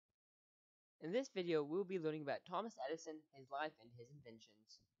In this video, we'll be learning about Thomas Edison, his life, and his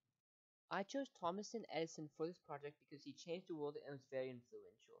inventions. I chose Thomas Edison for this project because he changed the world and was very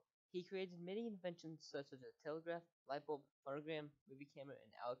influential. He created many inventions such as a telegraph, light bulb, phonogram, movie camera, and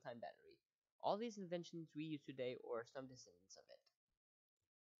out-of-time battery. All these inventions we use today or some descendants of it.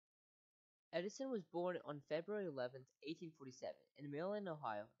 Edison was born on February 11th, 1847, in Maryland,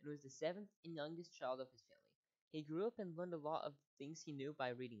 Ohio, and was the seventh and youngest child of his family. He grew up and learned a lot of things he knew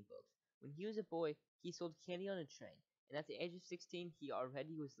by reading books. When he was a boy, he sold candy on a train, and at the age of 16, he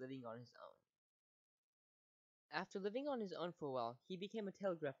already was living on his own. After living on his own for a while, he became a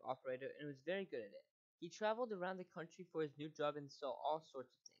telegraph operator and was very good at it. He traveled around the country for his new job and saw all sorts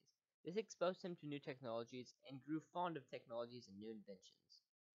of things. This exposed him to new technologies and grew fond of technologies and new inventions.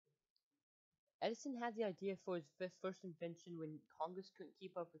 Edison had the idea for his first invention when Congress couldn't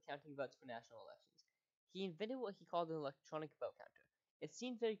keep up with counting votes for national elections. He invented what he called an electronic vote counter. It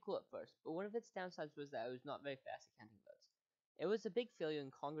seemed very cool at first, but one of its downsides was that it was not very fast at counting votes. It was a big failure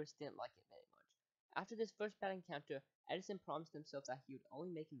and Congress didn't like it very much. After this first bad encounter, Edison promised himself that he would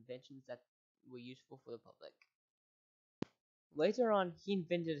only make inventions that were useful for the public. Later on, he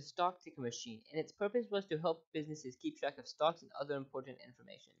invented a stock ticker machine, and its purpose was to help businesses keep track of stocks and other important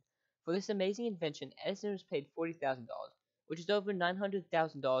information. For this amazing invention, Edison was paid $40,000, which is over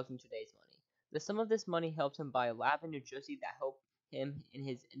 $900,000 in today's money. The sum of this money helped him buy a lab in New Jersey that helped him in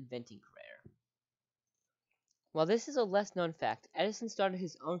his inventing career. While this is a less known fact, Edison started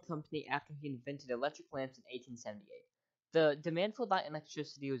his own company after he invented electric lamps in 1878. The demand for light and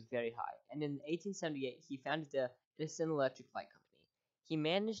electricity was very high, and in 1878 he founded the Edison Electric Light Company. He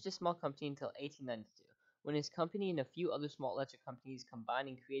managed a small company until 1892, when his company and a few other small electric companies combined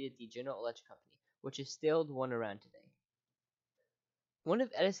and created the General Electric Company, which is still the one around today. One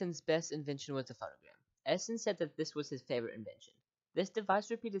of Edison's best inventions was the phonogram. Edison said that this was his favorite invention. This device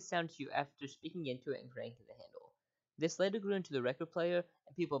repeated sound to you after speaking into it and cranking the handle. This later grew into the record player,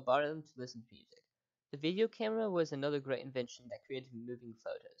 and people bought them to listen to music. The video camera was another great invention that created moving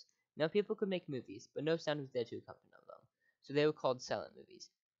photos. Now people could make movies, but no sound was there to accompany them, so they were called silent movies.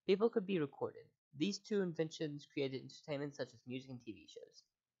 People could be recorded. These two inventions created entertainment such as music and TV shows.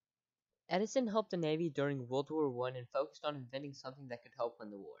 Edison helped the Navy during World War I and focused on inventing something that could help win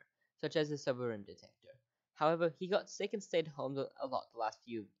the war, such as a submarine detector. However, he got sick and stayed home a lot the last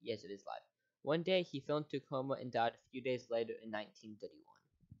few years of his life. One day, he fell into a coma and died a few days later in 1931.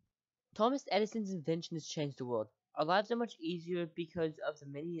 Thomas Edison's inventions changed the world. Our lives are much easier because of the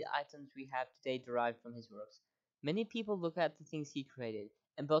many items we have today derived from his works. Many people look at the things he created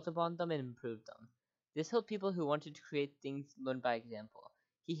and built upon them and improved them. This helped people who wanted to create things learn by example.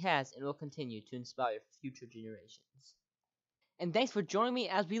 He has and will continue to inspire future generations. And thanks for joining me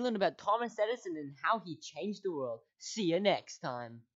as we learn about Thomas Edison and how he changed the world. See you next time.